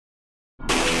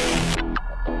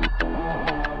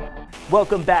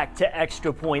Welcome back to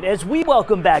Extra Point as we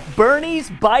welcome back Bernie's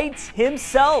Bites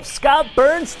himself, Scott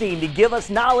Burnstein, to give us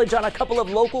knowledge on a couple of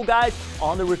local guys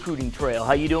on the recruiting trail.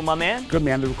 How you doing, my man? Good,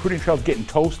 man. The recruiting trail's getting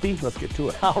toasty. Let's get to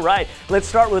it. All right. Let's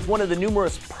start with one of the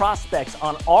numerous prospects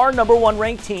on our #1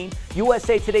 ranked team,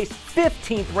 USA Today's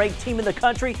 15th ranked team in the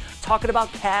country, talking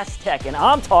about Cass Tech, and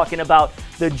I'm talking about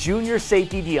the junior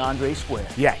safety DeAndre Square.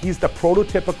 Yeah, he's the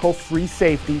prototypical free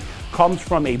safety. Comes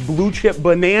from a blue chip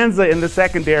bonanza in the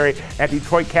secondary at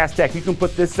Detroit Cass Tech. You can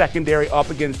put this secondary up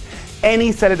against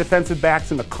any set of defensive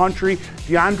backs in the country.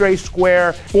 DeAndre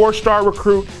Square, 4-star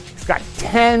recruit. He's got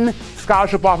 10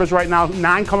 scholarship offers right now,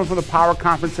 9 coming from the power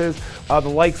conferences, the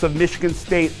likes of Michigan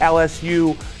State,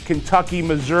 LSU, Kentucky,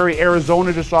 Missouri,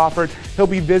 Arizona just offered. He'll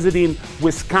be visiting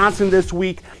Wisconsin this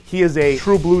week. He is a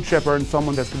true blue chipper and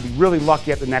someone that's going to be really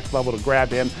lucky at the next level to grab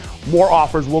him. More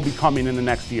offers will be coming in the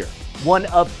next year. One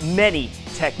of many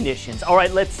technicians. All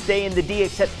right, let's stay in the D,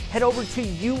 except head over to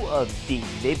U of D.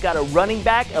 They've got a running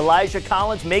back, Elijah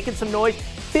Collins, making some noise.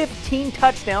 15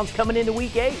 touchdowns coming into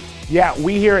week 8. Yeah,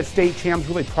 we here at State Champs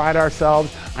really pride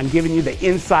ourselves on giving you the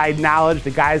inside knowledge,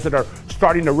 the guys that are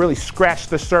starting to really scratch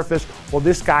the surface. Well,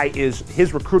 this guy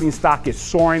his recruiting stock is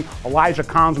soaring. Elijah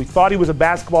Collins, we thought he was a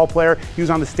basketball player. He was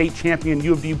on the state champion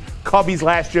U of D Cubbies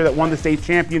last year that won the state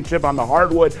championship on the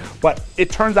hardwood, but it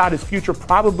turns out his future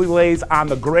probably lays on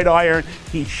the gridiron.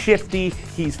 He's shifty,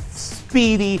 he's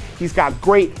speedy, he's got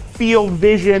great field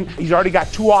vision. He's already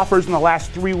got 2 offers in the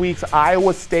last 3 weeks,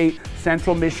 Iowa State,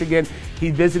 Central Michigan. He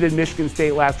visited Michigan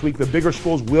State last week. The bigger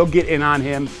schools will get in on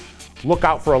him. Look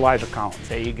out for Elijah Collins.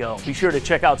 There you go. Be sure to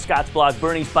check out Scott's blog,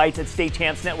 Bernie's Bites, at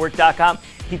statechampsnetwork.com.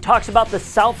 He talks about the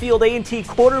Southfield A&T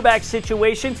quarterback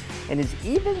situation and is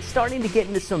even starting to get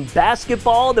into some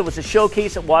basketball. There was a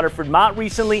showcase at Waterford Mott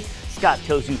recently. Scott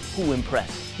tells you who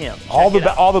impressed him. All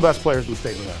the best players in the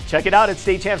state with that. Check it out at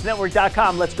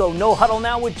statechampsnetwork.com. Let's go No Huddle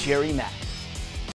now with Jerry Mack.